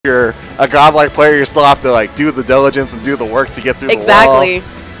you're a godlike player, you still have to like do the diligence and do the work to get through the wall.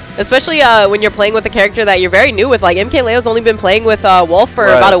 Especially when you're playing with a character that you're very new with. Like, MK Leo's only been playing with Wolf for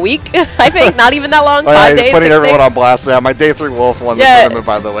about a week, I think. Not even that long. 5 days, putting 6 everyone days. on blast. Yeah, my day 3 Wolf won the tournament,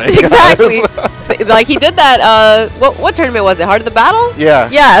 by the way. Exactly. So, like, he did that. What tournament was it? Heart of the Battle? Yeah.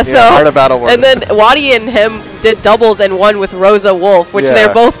 Yeah, so. Heart of Battle. And then Wadi and him did doubles and won with Rosa Wolf, which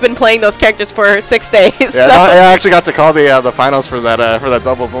they've both been playing those characters for 6 days. Yeah, so. I actually got to call the finals for that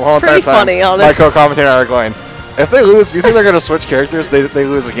doubles the whole entire time. Pretty funny, honestly. My co-commentator and I are going, if they lose, do you think they're going to switch characters? They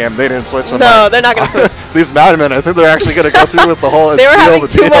lose a game. They didn't switch. No, they're not going to switch. These madmen, I think they're actually going to go through with the whole They were having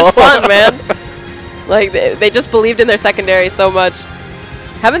too much fun, man. Like, they just believed in their secondary so much.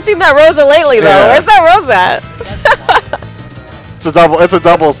 Haven't seen that Rosa lately, though. Yeah. Where's that Rosa at? It's a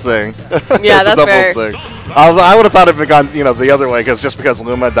doubles thing. Yeah, it's that's a doubles fair. thing. I would have thought it would have gone, the other way, just because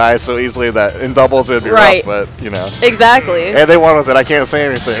Luma dies so easily that in doubles it would be rough, but, Exactly. Hey, they won with it. I can't say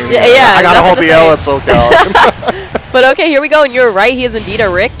anything. Yeah, I got to hold the L at SoCal. But okay, here we go, and you're right. He is indeed a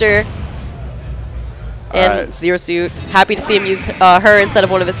Richter. And Zero Suit. Happy to see him use her instead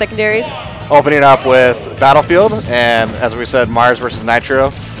of one of his secondaries. Opening up with Battlefield, and as we said, Mars versus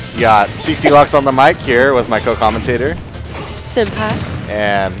Nitro. You got CT Lux on the mic here with my co-commentator. Senpai.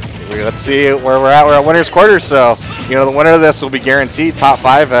 And let's see where we're at. We're at winner's quarters, so the winner of this will be guaranteed top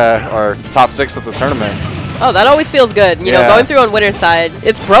 5 or top 6 at the tournament. Oh, that always feels good. Going through on winner's side,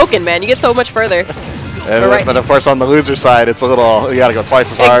 it's broken, man. You get so much further. But of course, on the loser side, it's a little, you got to go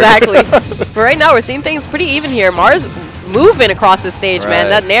twice as hard. Exactly. But right now, we're seeing things pretty even here. Mars moving across the stage, man.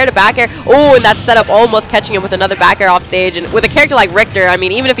 That nair to back air. Oh, and that setup almost catching him with another back air off stage. And with a character like Richter, I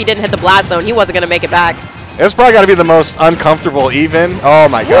mean, even if he didn't hit the blast zone, he wasn't going to make it back. It's probably got to be the most uncomfortable even. Oh,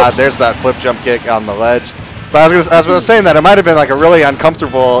 my God. There's that flip jump kick on the ledge. But as I was saying that, it might have been like a really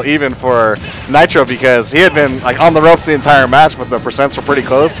uncomfortable even for Nitro because he had been like on the ropes the entire match, but the percents were pretty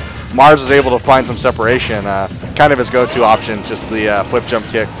close. Mars was able to find some separation. Kind of his go-to option, just the flip jump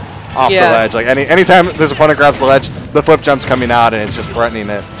kick off the ledge. Like anytime this opponent grabs the ledge, the flip jump's coming out and it's just threatening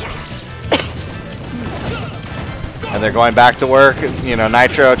it. And they're going back to work.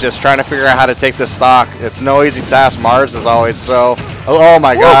 Nitro just trying to figure out how to take this stock. It's no easy task. Mars is always so. Oh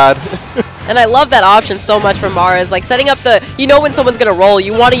my God. And I love that option so much from Mars. Like setting up the, when someone's going to roll,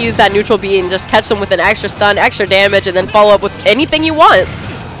 you want to use that neutral B and just catch them with an extra stun, extra damage, and then follow up with anything you want.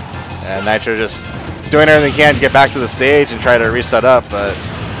 And Nitro just doing everything he can to get back to the stage and try to reset up, but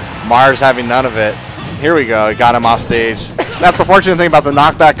Mars having none of it. Here we go. He got him off stage. That's the fortunate thing about the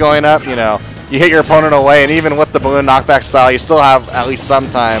knockback going up. You hit your opponent away, and even with the balloon knockback style, you still have at least some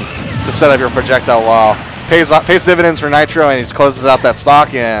time to set up your projectile wall. Pays dividends for Nitro, and he closes out that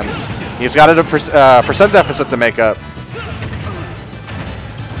stock, and he's got a percent deficit to make up.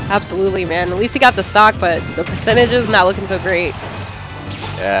 Absolutely, man. At least he got the stock, but the percentage is not looking so great.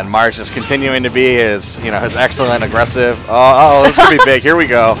 And Mars just continuing to be his excellent aggressive. Oh, this could be big. Here we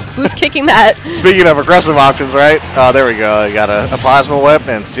go. Who's kicking that? Speaking of aggressive options, right? Oh, there we go. You got a plasma whip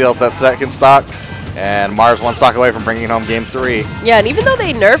and seals that second stock. And Mars one stock away from bringing home game 3. Yeah, and even though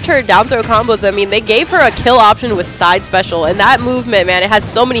they nerfed her down throw combos, I mean, they gave her a kill option with side special. And that movement, man, it has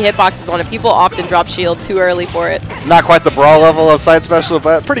so many hitboxes on it. People often drop shield too early for it. Not quite the brawl level of side special,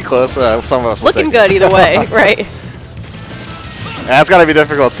 but pretty close. Some of us looking good either way, right? And that's got to be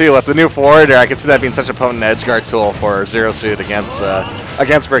difficult too. With the new forward, I can see that being such a potent edge guard tool for Zero Suit against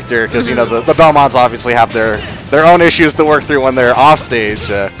Richter, because the Belmonts obviously have their own issues to work through when they're off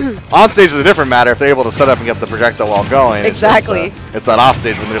stage. On stage is a different matter if they're able to set up and get the projectile wall going. Exactly. It's that off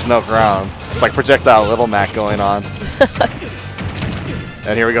stage when there's no ground. It's like projectile Little Mac going on.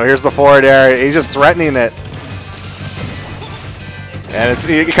 And here we go. Here's the forward air. He's just threatening it. And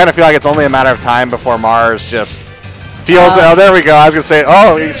you kind of feel like it's only a matter of time before Mars just feels it. Oh, there we go. I was going to say,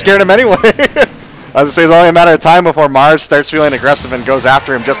 oh, he scared him anyway. I was going to say it's only a matter of time before Mars starts feeling aggressive and goes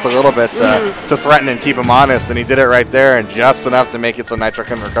after him just a little bit to threaten and keep him honest. And he did it right there and just enough to make it so Nitro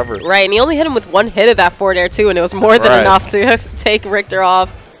can recover. Right, and he only hit him with one hit of that forward air, too, and it was more than enough to take Richter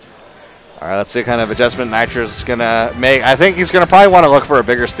off. All right, let's see what kind of adjustment Nitro's going to make. I think he's going to probably want to look for a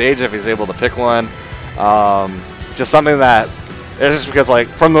bigger stage if he's able to pick one. Just something that... It's just because, like,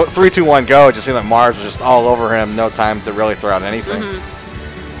 from the 3-2-1 go, it just seemed like Mars was just all over him. No time to really throw out anything.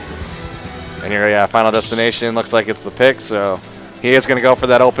 And here, Final Destination looks like it's the pick. So he is going to go for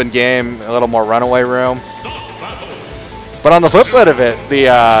that open game, a little more runaway room. But on the flip side of it, the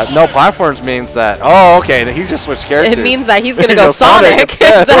no platforms means that, oh, okay, he just switched characters. It means that he's going to go Sonic.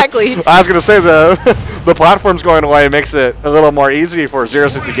 Exactly. I was going to say the platforms going away makes it a little more easy for Zero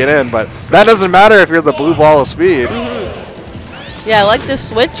Suit to get in. But that doesn't matter if you're the blue ball of speed. Yeah, I like this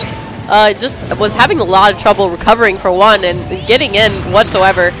switch. just was having a lot of trouble recovering for one and getting in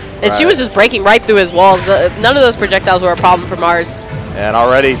whatsoever. And she was just breaking right through his walls. None of those projectiles were a problem for Mars. And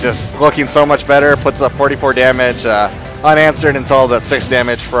already just looking so much better, puts up 44 damage, unanswered until that 6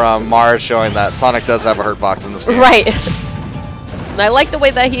 damage from Mars, showing that Sonic does have a hurt box in this game. Right. And I like the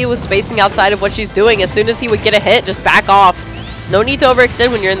way that he was spacing outside of what she's doing. As soon as he would get a hit, just back off. No need to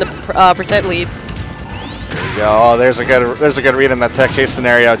overextend when you're in the percent lead. There you go. Oh, there's a good read in that tech chase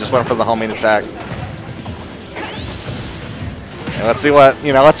scenario. Just went for the homing attack. And let's see what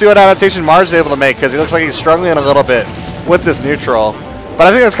adaptation Mars is able to make, because he looks like he's struggling a little bit with this neutral. But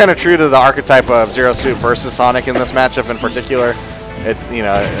I think that's kind of true to the archetype of Zero Suit versus Sonic in this matchup in particular.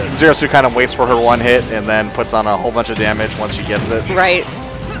 Zero Suit kind of waits for her one hit and then puts on a whole bunch of damage once she gets it. Right.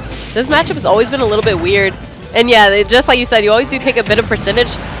 This matchup has always been a little bit weird. And yeah, just like you said, you always do take a bit of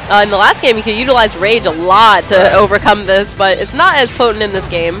percentage. In the last game, you could utilize Rage a lot to overcome this, but it's not as potent in this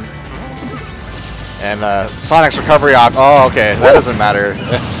game. And Sonic's recovery oh, okay, that doesn't matter.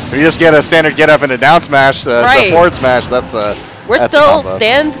 If you just get a standard get up and a down smash, the forward smash, that's a... We're still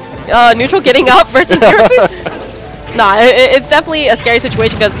stand neutral getting up versus Zero Suit. Nah, it's definitely a scary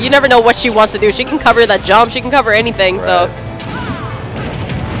situation because you never know what she wants to do. She can cover that jump, she can cover anything, so...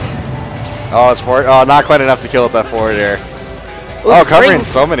 Oh, it's forward. Oh, not quite enough to kill with that forward air. Ooh, covering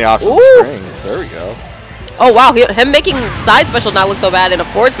so many options. Spring. There we go. Oh, wow. Him making side special not look so bad, and a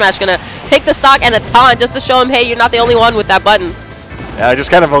forward smash going to take the stock and a taunt just to show him, hey, you're not the only one with that button. Yeah, just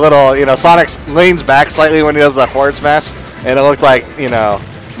kind of a little, Sonic leans back slightly when he does that forward smash, and it looked like,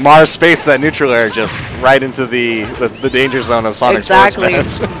 Mars spaced that neutral air just right into the danger zone of Sonic's forward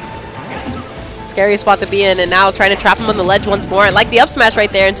smash. Scary spot to be in, and now trying to trap him on the ledge once more. I like the up smash right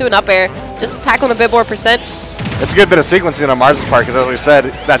there into an up air. Just tackling a bit more percent. It's a good bit of sequencing on Mars' part, because as we said,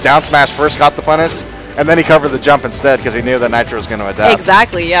 that down smash first got the punish, and then he covered the jump instead because he knew that Nitro was going to adapt.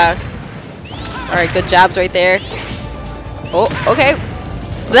 Exactly, yeah. All right, good jabs right there. Oh, okay.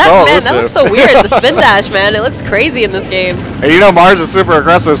 That looks so weird. The spin dash, man. It looks crazy in this game. And Mars is super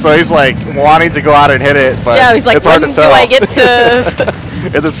aggressive, so he's like wanting to go out and hit it, but yeah, he's like, it's hard to tell. Do I get to...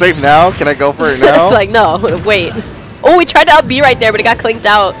 Is it safe now? Can I go for it now? It's like, no, wait. Oh, he tried to up B right there, but he got clinked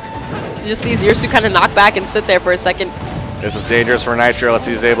out. You just see Zero Suit kind of knock back and sit there for a second. This is dangerous for Nitro. Let's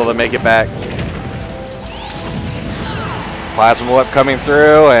see if he's able to make it back. Plasma Whip coming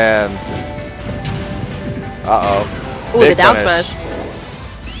through, and... Uh-oh. Ooh, the down smash.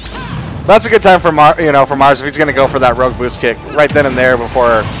 That's a good time for Mars if he's going to go for that rogue boost kick right then and there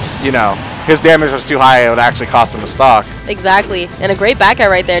before, his damage was too high. It would actually cost him a stock. Exactly. And a great back air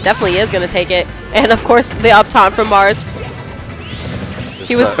right there. Definitely is going to take it. And, of course, the up taunt from Mars.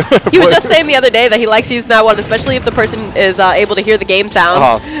 He was just saying the other day that he likes using that one, especially if the person is able to hear the game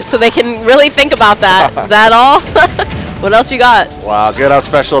sounds, so they can really think about that. Is that all? What else you got? Wow, good out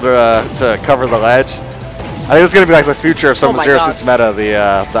special to cover the ledge. I think it's going to be like the future of some of Zero Suit's meta, the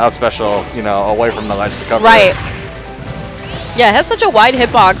out special, away from the ledge to cover. Right. Yeah, it has such a wide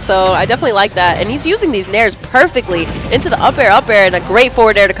hitbox, so I definitely like that. And he's using these nairs perfectly into the up air, and a great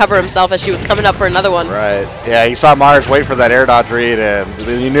forward air to cover himself as she was coming up for another one. Right. Yeah, he saw Mars wait for that air dodge read, and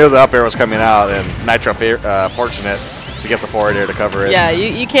he knew the up air was coming out, and Nitro fortunate to get the forward air to cover it. Yeah,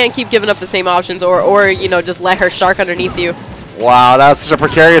 you can't keep giving up the same options or just let her shark underneath you. Wow, that was such a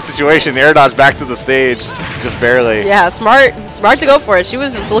precarious situation. The air dodge back to the stage, just barely. Yeah, smart to go for it. She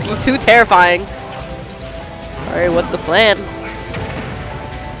was just looking too terrifying. All right, what's the plan?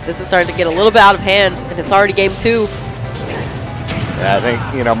 This is starting to get a little bit out of hand, and it's already game 2. Yeah, I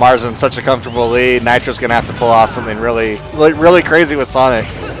think, Mars in such a comfortable lead. Nitro's going to have to pull off something really crazy with Sonic.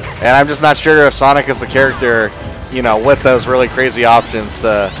 And I'm just not sure if Sonic is the character, with those really crazy options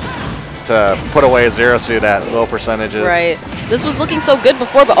to put away a Zero Suit at low percentages. Right. This was looking so good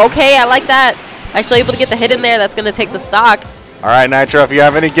before, but okay, I like that. Actually able to get the hit in there. That's going to take the stock. All right, Nitro, if you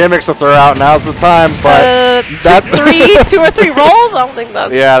have any gimmicks to throw out, now's the time. But 2 or 3 rolls? I don't think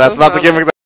that's... Yeah, that's not the gimmick